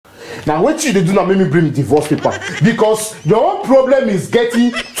Now what you do now make me bring me divorce paper? Because your own problem is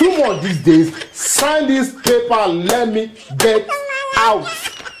getting too much these days. Sign this paper and let me get out.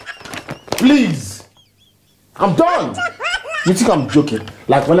 Please. I'm done. You think I'm joking?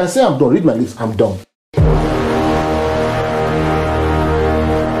 Like when I say I'm done, read my lips, I'm done.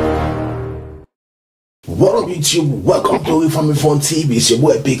 What up, YouTube? Welcome to Family Fun TV. It's your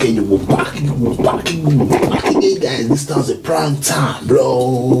boy PK and you're back again, guys. This time's a prank time,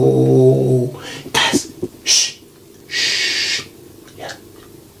 bro. Guys, shh. Yeah.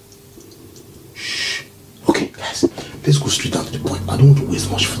 Shh. Okay, guys, let's go straight down to the point. I don't want to waste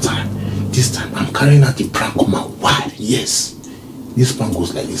much of time. This time, I'm carrying out the prank on my wife. Yes. This prank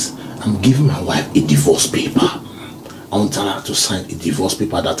goes like this. I'm giving my wife a divorce paper. I want to tell her to sign a divorce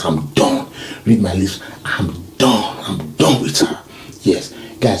paper that I'm done. Read my lips. I'm done with her. Yes.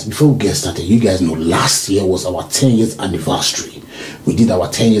 Guys, before we get started, you guys know last year was our 10 years anniversary. We did our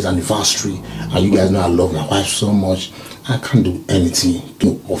 10 years anniversary. And you guys know I love my wife so much. I can't do anything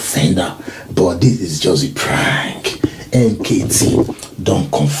to offend her. But this is just a prank. MKT,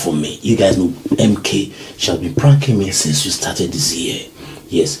 don't come for me. You guys know MK shall be pranking me since we started this year.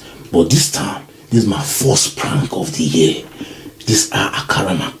 Yes. But this time, this is my first prank of the year. This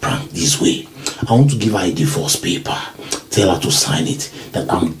Akarama prank this way. I want to give her a divorce paper. Tell her to sign it. That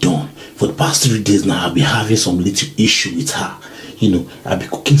I'm done. For the past 3 days now, I'll be having some little issue with her. You know, I'll be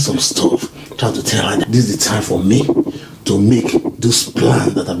cooking some stuff. Trying to tell her that this is the time for me to make this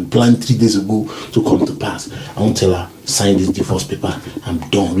plan that I've been planning 3 days ago to come to pass. I want to tell her, sign this divorce paper. I'm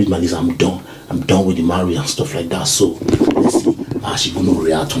done. Read my list. I'm done. I'm done with the marriage and stuff like that. So, let's see how she's going to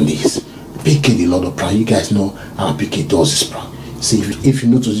react on this. PK the Lord of Prank. You guys know how PK does this prank. See, if you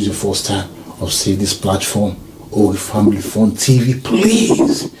notice this is the first time of seeing this platform or Family Fun TV,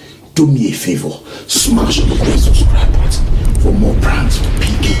 please do me a favor. Smash the red subscribe button for more pranks from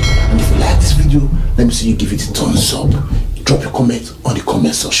PK. And if you like this video, let me see you give it a thumbs up. Drop your comment on the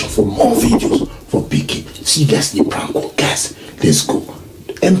comment section for more videos from PK. See you guys in the prank call. Guys, let's go.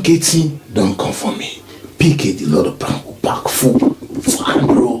 MKT, don't come for me. PK the Lord of Prank will back full. Fine,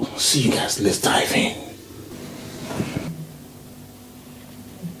 bro. See you guys. Let's dive in.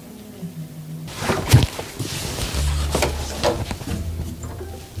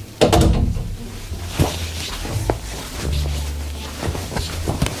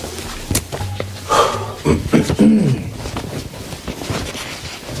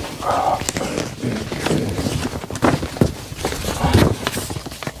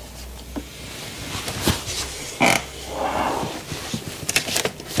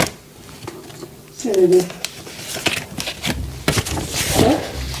 Baby. Yeah?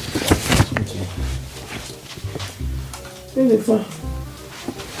 Baby, fine.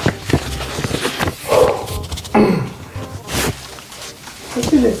 What's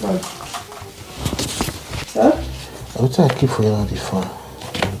the phone? Huh? What's that keep for you on the phone?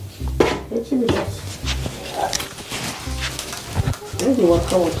 What's the phone? Where do you want to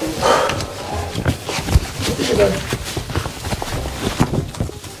come with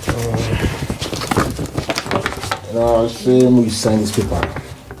No, say me sign this paper.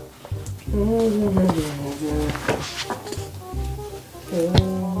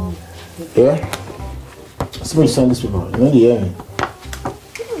 Yeah? Say me sign this paper. You know the hearing?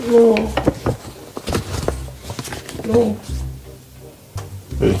 No.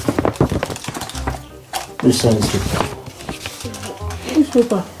 Hey. Me sign this paper. Which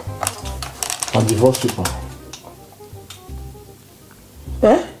paper? A divorce paper.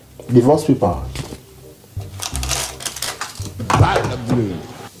 Eh? Divorce paper.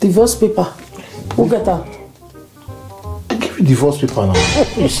 Divorce paper. Who get that? I give you divorce paper now.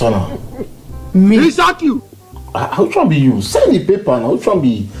 You sign now. Me? He shot you. How try be you? Sign the paper now. How try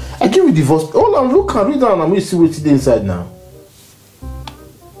be? I give you divorce. Hold on, look and read down and we see what's inside now.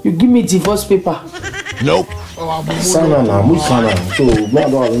 You give me divorce paper. Nope. Sign now. I'm with sign now. So me I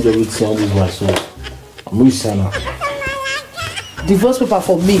don't arrange everything on this one. So I'm with sign now. Divorce paper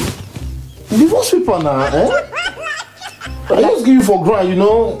for me. Divorce paper now, eh? I just give you for grant, you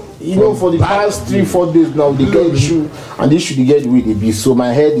know, for the past 3-4 days now they get issue and they should get the way they be. So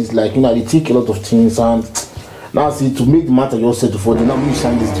my head is like, you know, they think a lot of things and now see to make the matter just settle for them. Now we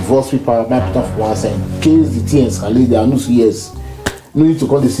sign this divorce paper, my put for one side. In case the things escalate, there are no yes. No need to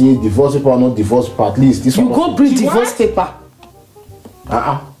call the say divorce paper or not divorce paper. At least this you one. You go bring divorce paper.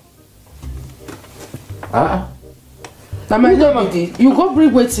 Now my baby, you go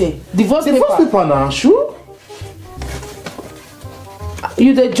bring waiting. Divorce paper. Divorce paper now, sure.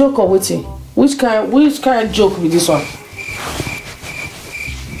 You the joke or waiting? Which kind of joke with this one?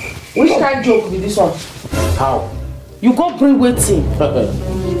 Which kind of joke with this one? How? You go bring waiting.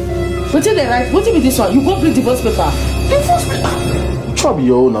 What did they write? What did be this one? You go bring divorce paper. Divorce paper. Which one be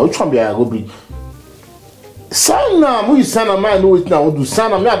your own now? Which one be I go bring? Sign now. When you sign, I know it now. Do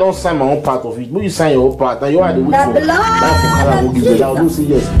sign. I don't sign my own part of it. When you sign your own part, now you are the way for. I will give you. I will say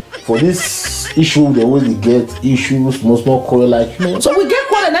yes. For this issue, the way they get issues, must not call like you. So we get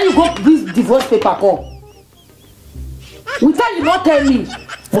call and now you go bring divorce paper come. Without you not tell me.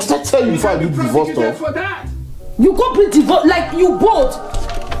 Must I tell you before I do divorce stuff? You go bring divorce like you both.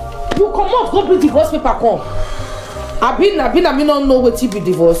 You come out go bring divorce paper come. I mean don't know what be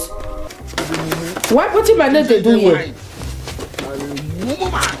divorce. Why what my name they do here?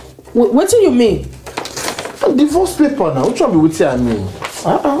 What do you mean? A divorce paper now. Which one be what I mean?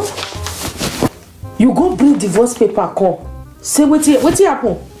 You go bring divorce paper come. Say what happen? What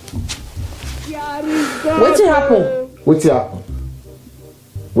happen? What happen?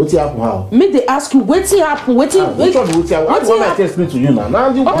 What happen how? Me they ask you what happen? What happen? Which one be what happen? How do I tell me to you now?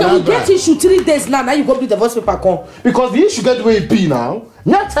 Okay, we get issue 3 days now. Now you go bring divorce paper come. Because the issue get the way it be now.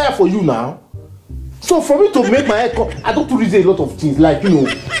 Me not tired for you now. So for me to make my head come, I don't reason a lot of things like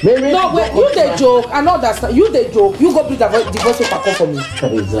maybe. No, wait, you the joke. I know that's you the joke. You go bring divorce paper come for me.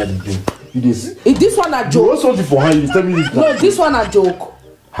 Exactly. Is this one a joke? You want something for her? You tell me this. No, this one a joke.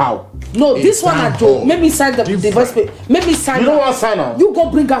 How? No, this one a joke. Make me sign the divorce paper. Make me sign. You don't want to sign her? You go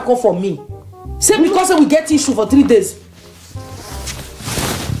bring her come for me. Say because we get issue for 3 days.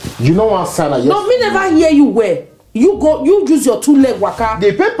 You don't want to sign her? Yes. No, me never hear you well. You use your 2 leg waka.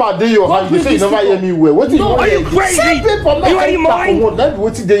 The paper dey your hand. You say you never hear me well. What no, are you crazy? Same paper. Are you mine? That's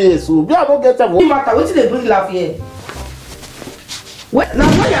what they hear. So me I don't get time. What matter? What they bring laugh here? What now?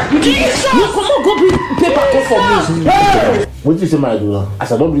 Why you bringing? You come on, go bring paper go for me. Hey! What do you say my do now?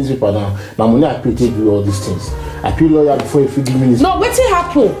 As I don't bring this paper now, now money I pay to do all these things. I pay lawyer before you give me this. No, what thing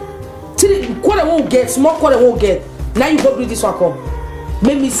happen? Till quarter won't get, small quarter won't get. Now you go bring this one come.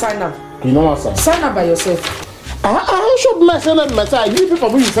 Make me sign up. You know what sign? Sign up by yourself. I should be sign up myself. I give people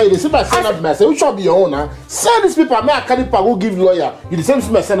when you say they say by sign up myself. You should be your own now. Sign this paper. Me I carry paper. Go give lawyer. You the same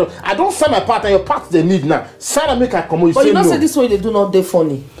thing I sign up. I don't sign my part and your part they need now. Sign up make I come. You but say you don't no. say this way they do not dey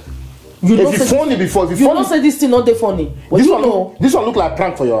funny. You if you funny before, if you funny, don't say this thing not dey funny. This one look like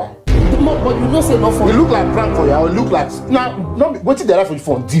prank for your eye. But you don't say not funny. It look like prank for you. It look like now. What is the right for you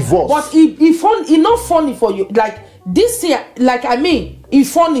for divorce? But it not funny for you. Like this thing, like I mean,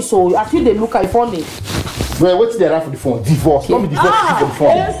 it's funny. So I feel they look like funny. Well, what's the right for the phone? Divorce. Not be divorce for the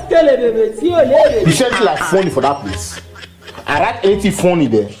phone. You said it like funny for that place. I write anything funny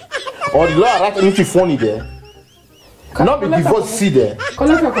there, or the lawyer write anything funny there. Not be divorce see there.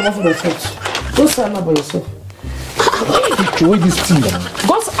 Collect your come from the front. Go sign up by yourself. Wait this thing.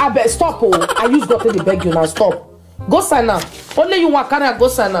 Go stop. Oh, I use God to beg you now. Stop. Go sign up. Only you want can go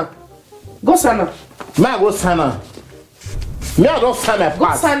sign up. Go sign up. Me I go sign up. Me I don't sign my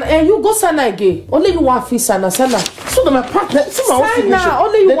part. Sign and you go sign again. Only you want free sign up. So that my partner. See my own signature.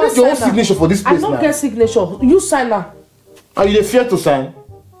 Only you want your own signature for this place. I don't get signature. You sign up. Are you fear to sign?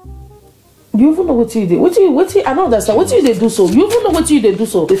 You even know what you did. What you I don't understand. What you they do so? You even know what you they do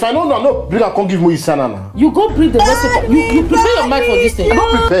so? If I know no, bring a come give me sign now. You go bring the rest of you prepare your mind for this thing. I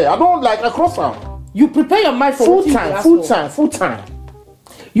don't prepare. I don't like across now. You prepare your mind for full time.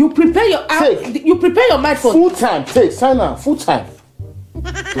 You prepare your mind for full time. Take sign now. Full time.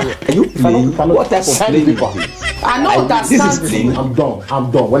 Are you playing? What type of play? I know that.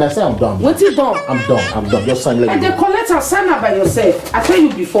 I'm done. When I say I'm done. What you done? I'm done. Just sign. And they collect and sign up by yourself. I tell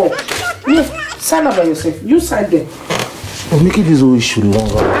you before. Yes, sign up by yourself. You sign them. We're making this whole issue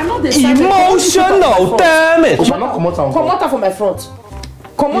longer. I know they sign emotional damage. Oh, not come out from my front.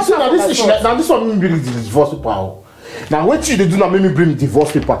 Come out from my front. Now this one me bring the divorce paper. Now what you do now make me bring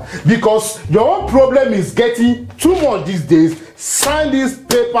divorce paper because your own problem is getting too much these days. Sign this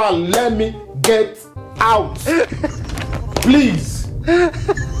paper and let me get out. Please.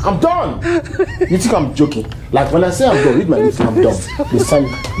 I'm done. You think I'm joking? Like when I say I'm done, read my lips, I'm done. They sign,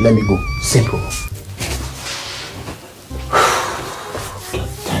 let me go. Simple. God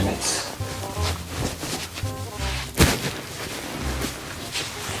damn it.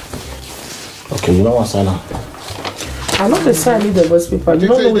 Okay, you know what, Sana? I know the sign need the divorce paper. You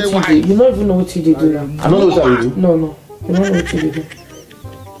don't know what you did. You don't even know what you did do now. I don't know what I do. No. You don't know what you did do.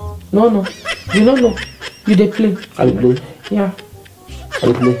 No. You don't know. You dey play. I dey play? Yeah. I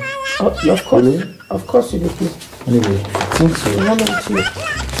dey play? Oh, of course. Really? Of course you dey play. Anyway, I think so. You don't know what you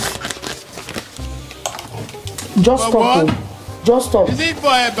Just stop. Just stop. Is it for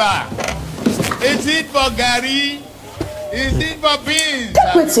Eba? Is it for Gary? Is it for beans?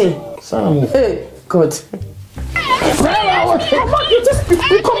 Waiting. Sam. Hey, God. Come on, you just come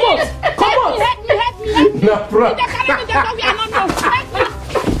on. Help me. No, bro.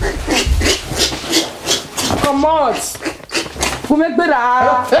 Come on. Who make better?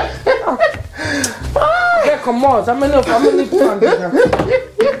 Okay, come on. How many prank?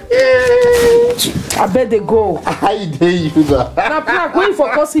 I bet they go. I dare you. Now prank going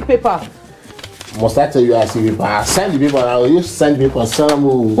for coffee paper. Must I tell you I see paper? I send the paper. I will use send paper.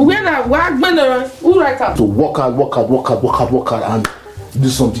 Who write that? To work hard, and do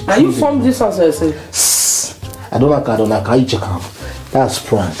something. Are you from this house? I don't like. How you check out? That's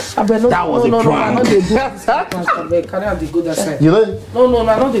prank. That was a prank. No, they do this kind of prank. Carry out the good aside. You know? No,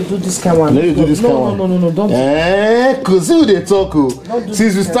 I know they do this kind of one. No, you do this kind of one. No, don't. Cause who they talk?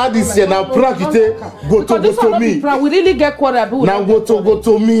 Since we start this year, now prank you take go to me. We really get quarter. Now go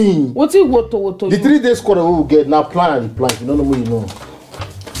to me. What's it? What to? The 3 days quarter we will get now plan and prank. You don't know what you know.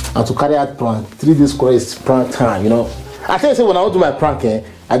 And to carry out prank, 3 days quarter is prank time. You know. I tell you, say when I want to do my prank,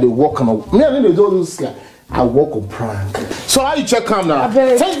 I dey walk on. Me, I don't do this. I walk on prank. So how you check him now?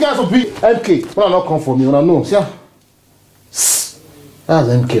 Tell you guys to be MK. When I not come for me, when I know, see, that's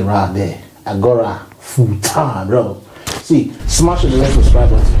MK right there. I got her full time, bro. See, smash the red subscribe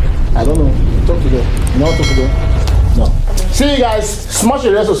button. I don't know. Talk to them. You want to talk to them? No. See you guys. Smash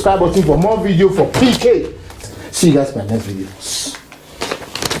the red subscribe button for more video for PK. See you guys in my next video.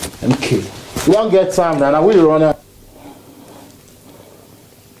 MK. We don't get time now. I will run out.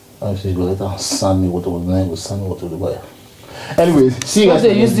 Obviously, go later send me what was name, go send me what to the boy. Anyways, see you guys. No,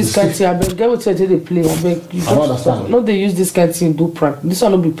 they use this kind of thing. I beg, get what they play. I beg. I don't understand. No, they use this kind of thing do prank. This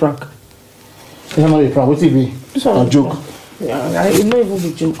one no be prank. This one no be prank. What it be? This one a joke. Yeah, it not even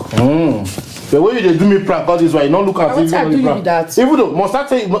be joke. The way you do me prank all this way, you don't look at it. I do you that. Even though, must I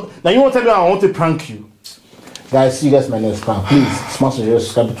tell you, now you want to tell me I want to prank you. Guys, see you guys in my next prank. Please, smash the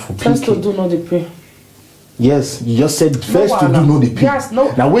subscribe for PK. First to do not the pay. Yes, you just said first to do no they pay. Yes,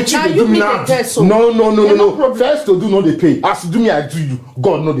 no. Now wait till they do me now. No. First to do no they pay. As to do me, I do you.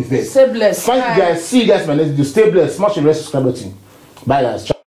 God know the first. Stay blessed. Thank you guys. See you guys in my next video. Stay blessed. Smash the red subscribe button. Bye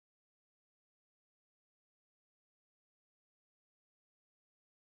guys.